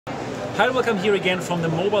Hi, welcome here again from the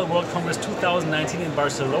Mobile World Congress 2019 in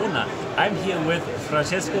Barcelona. I'm here with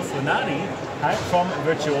Francesco Funari. Hi, from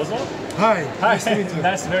VRtuoso. Hi, Hi. Nice to meet you.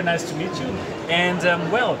 Very nice to meet you. And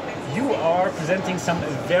well, you are presenting some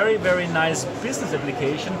very nice business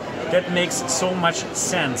application that makes so much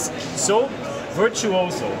sense. So,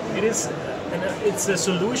 VRtuoso, it's a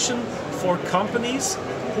solution for companies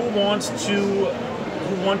who want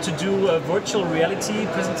to do virtual reality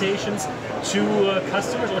presentations to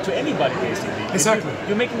customers or to anybody, basically. Exactly.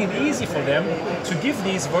 You're making it easy for them to give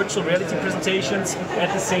these virtual reality presentations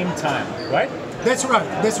at the same time, right? That's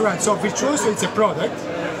right. So VRtuoso is a product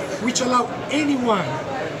which allows anyone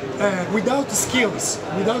without skills,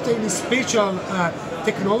 without any special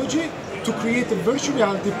technology, to create virtual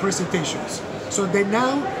reality presentations. So they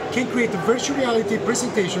now can create virtual reality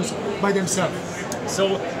presentations by themselves.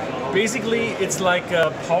 So basically, it's like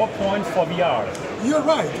a PowerPoint for VR. You're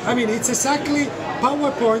right. I mean, it's exactly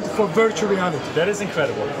PowerPoint for virtual reality. That is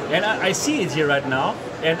incredible. And I see it here right now,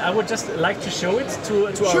 and I would just like to show it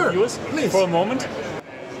to Sure, our viewers please. for a moment.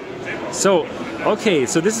 So, okay,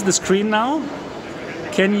 so this is the screen now.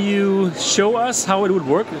 Can you show us how it would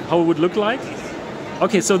work, how it would look like?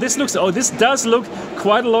 Okay, so this does look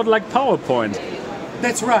quite a lot like PowerPoint.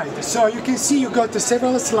 That's right. So you can see you got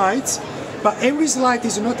several slides, but every slide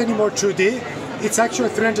is not anymore 2D. It's actually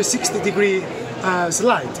a 360-degree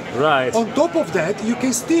slide. Right. On top of that, you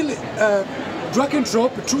can still drag and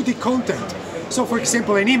drop 2D content. So, for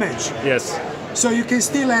example, an image. Yes. So you can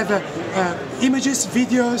still have images,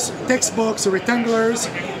 videos, text box, rectangulars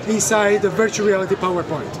inside the virtual reality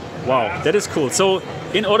PowerPoint. Wow, that is cool. So,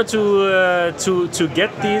 in order to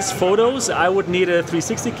get these photos, I would need a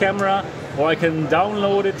 360 camera, or I can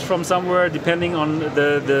download it from somewhere depending on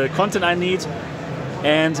the content I need.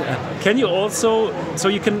 And can you also, so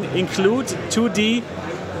you can include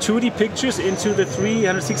 2D pictures into the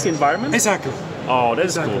 360 environment? Exactly. Oh,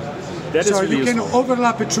 that's cool. That is really you useful. can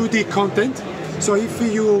overlap 2D content. So if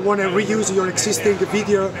you want to reuse your existing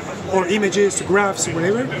video or images, graphs,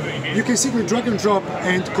 whatever, you can simply drag and drop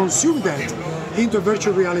and consume that into a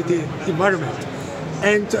virtual reality environment.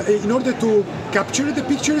 And in order to capture the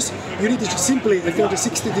pictures, you need simply a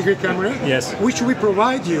 360-degree camera, yes, which we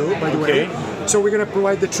provide you, by the way. So we're going to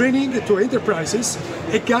provide the training to enterprises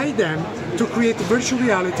and guide them to create virtual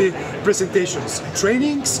reality presentations,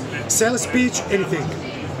 trainings, sales pitch, anything.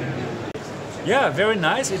 Yeah, very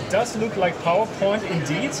nice. It does look like PowerPoint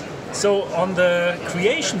indeed. So on the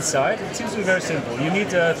creation side, it seems to be very simple. You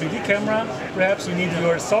need a 3D camera, perhaps you need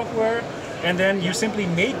your software, and then you simply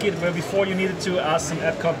make it where before you needed to ask some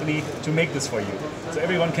app company to make this for you. So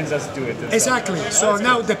everyone can just do it. Exactly. So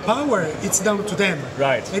now the power, it's down to them.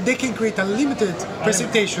 Right. And they can create unlimited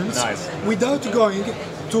presentations without going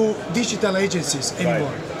to digital agencies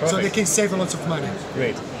anymore. Right. So they can save lots of money.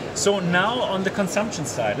 Great. So now on the consumption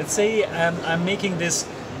side, let's say I'm making this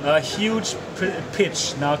huge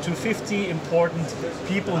pitch now to 50 important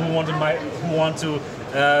people who want to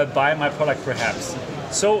buy my product, perhaps.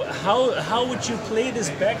 So how would you play this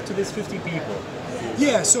back to these 50 people?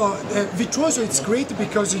 Yeah, so VRtuoso, it's great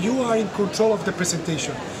because you are in control of the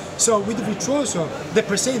presentation. So with VRtuoso, the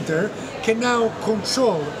presenter can now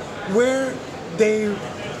control where they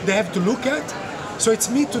have to look at. So it's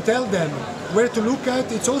me to tell them where to look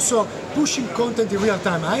at. It's also pushing content in real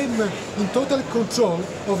time. I am in total control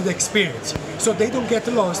of the experience. So they don't get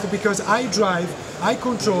lost because I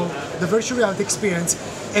control the virtual reality experience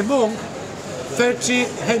among 30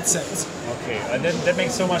 headsets. Okay, and that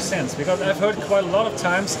makes so much sense, because I've heard quite a lot of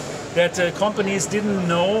times that companies didn't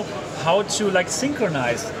know how to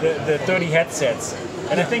synchronize the 30 headsets.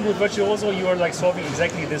 And I think with VRtuoso you are solving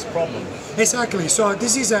exactly this problem. Exactly. So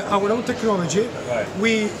this is our own technology. Right.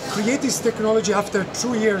 We create this technology after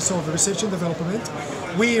 2 years of research and development.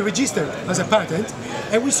 We registered as a patent,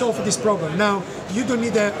 and we solve this problem. Now you don't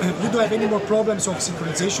need you don't have any more problems of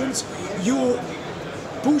synchronizations. You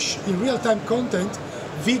push in real-time content,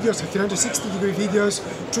 videos, 360-degree videos,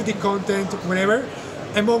 2D content, whatever,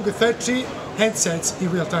 among 30 headsets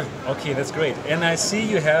in real time. Okay, that's great. And I see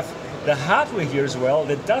you have the hardware here as well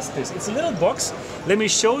that does this. It's a little box. Let me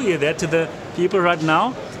show you that to the people right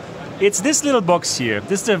now. It's this little box here.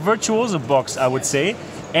 This is a VRtuoso box, I would say.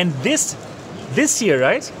 And this here,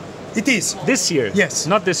 right? It is. This here. Yes.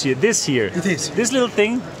 Not this here. This here. It is. This little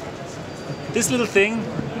thing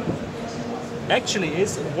actually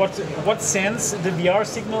is what sends the VR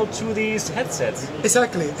signal to these headsets.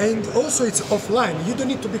 Exactly, and also it's offline. You don't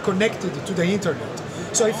need to be connected to the internet.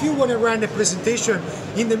 So if you want to run a presentation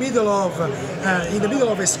in the middle of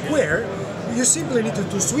a square, you simply need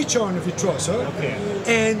to switch on VRtuoso,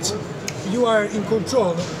 and you are in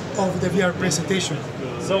control of the VR presentation.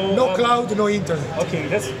 So No cloud, no internet. Okay,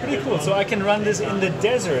 that's pretty cool. So I can run this in the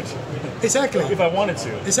desert Exactly. if I wanted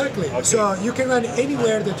to. Exactly. Okay. So you can run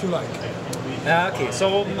anywhere that you like. Okay,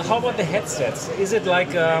 so how about the headsets? Is it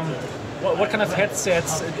like, what kind of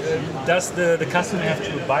headsets does the customer have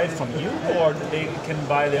to buy it from you, or they can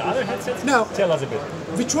buy the other headsets? Now, tell us a bit.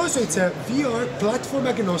 VRtuoso, it's a VR platform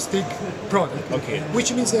agnostic product, Okay.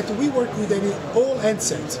 which means that we work with all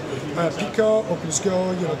handsets, Pico, Oculus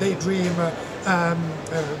Go, Daydream,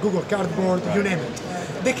 Google Cardboard, you name it.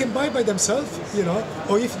 They can buy by themselves,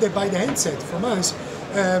 or if they buy the handset from us,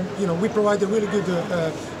 we provide a really good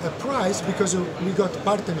price because we got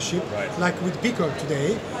partnership, like with Pico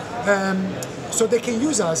today. So they can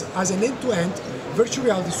use us as an end-to-end virtual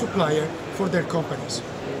reality supplier for their companies.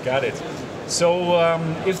 Got it. So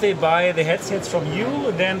if they buy the headsets from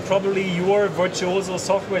you, then probably your VRtuoso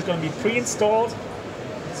software is going to be pre-installed.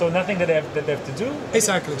 So nothing that they have to do?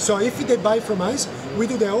 Exactly. So if they buy from us, we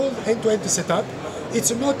do the whole end-to-end setup.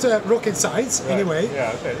 It's not rocket science anyway,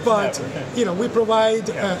 but we provide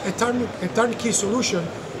a turnkey solution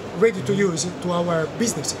ready to use to our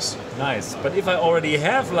businesses. Nice. But if I already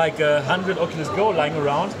have like 100 Oculus Go lying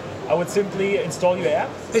around, I would simply install your app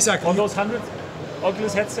on those 100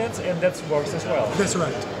 Oculus headsets, and that works as well. That's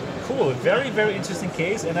right. Cool. Very, very interesting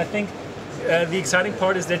case, and I think the exciting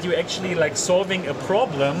part is that you're actually like solving a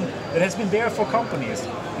problem that has been there for companies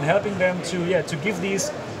and helping them to give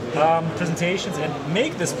these presentations and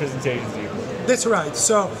make these presentations even. That's right.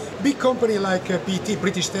 So big company like PT,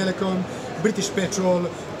 British Telecom, British Petrol,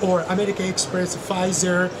 or American Express,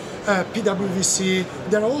 Pfizer, PwC,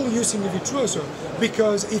 they're all using VRtuoso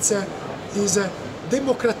because it's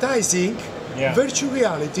democratizing virtual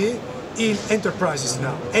reality in enterprises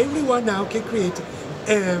now. Everyone now can create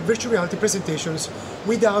virtual reality presentations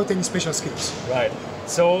without any special skills. Right.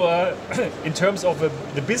 So in terms of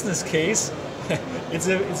the business case, it's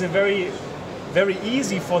a very, very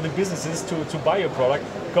easy for the businesses to buy your product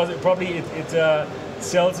because it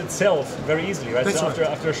sells itself very easily, right? That's so right.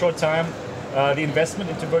 After a short time, the investment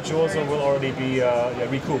into VRtuoso will already be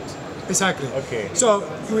recouped. Exactly. Okay. So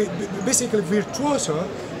basically, VRtuoso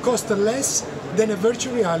costs less than a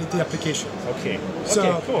virtual reality application. Okay. So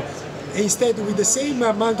okay, cool. Instead, with the same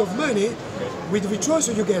amount of money, with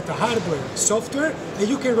VRtuoso you get hardware, software, and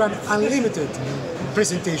you can run unlimited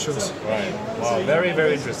presentations. Right. Wow. Very,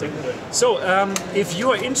 very interesting. So, if you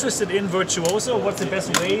are interested in VRtuoso, what's the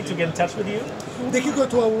best way to get in touch with you? They can go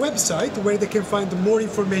to our website where they can find more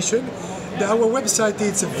information. Our website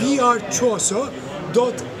is VRtuoso.io,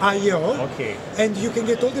 Okay. and you can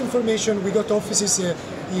get all the information. We got offices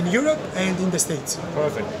in Europe and in the States.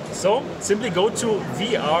 Perfect. So simply go to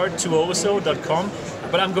VRtuoso.com.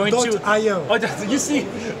 But I'm going to .io. Oh, you see,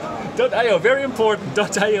 .io, very important.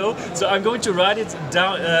 .io. So I'm going to write it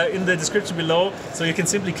down in the description below, so you can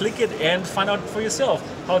simply click it and find out for yourself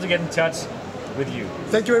how to get in touch with you.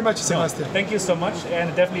 Thank you very much, Sebastian. No, thank you so much,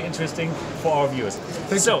 and definitely interesting for our viewers.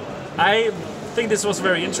 So I think this was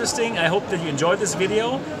very interesting. I hope that you enjoyed this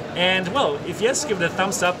video. And well, if yes, give it a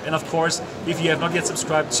thumbs up. And of course, if you have not yet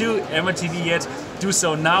subscribed to MRTV yet, do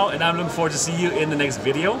so now. And I'm looking forward to see you in the next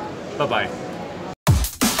video. Bye-bye.